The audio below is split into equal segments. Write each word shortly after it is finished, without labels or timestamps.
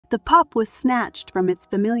The pup was snatched from its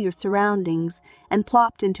familiar surroundings and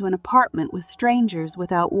plopped into an apartment with strangers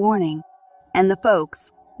without warning. And the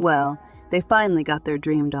folks, well, they finally got their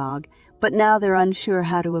dream dog, but now they're unsure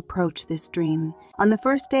how to approach this dream. On the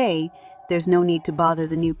first day, there's no need to bother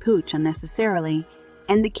the new pooch unnecessarily,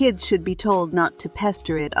 and the kids should be told not to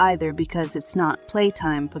pester it either because it's not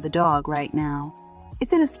playtime for the dog right now.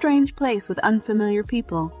 It's in a strange place with unfamiliar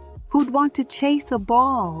people. Who'd want to chase a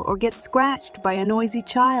ball or get scratched by a noisy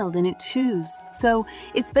child in its shoes? So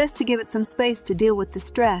it's best to give it some space to deal with the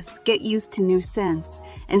stress, get used to new scents,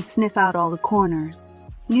 and sniff out all the corners.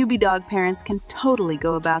 Newbie dog parents can totally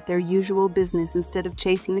go about their usual business instead of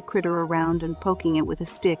chasing the critter around and poking it with a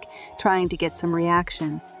stick, trying to get some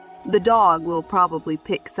reaction. The dog will probably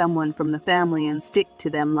pick someone from the family and stick to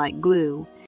them like glue.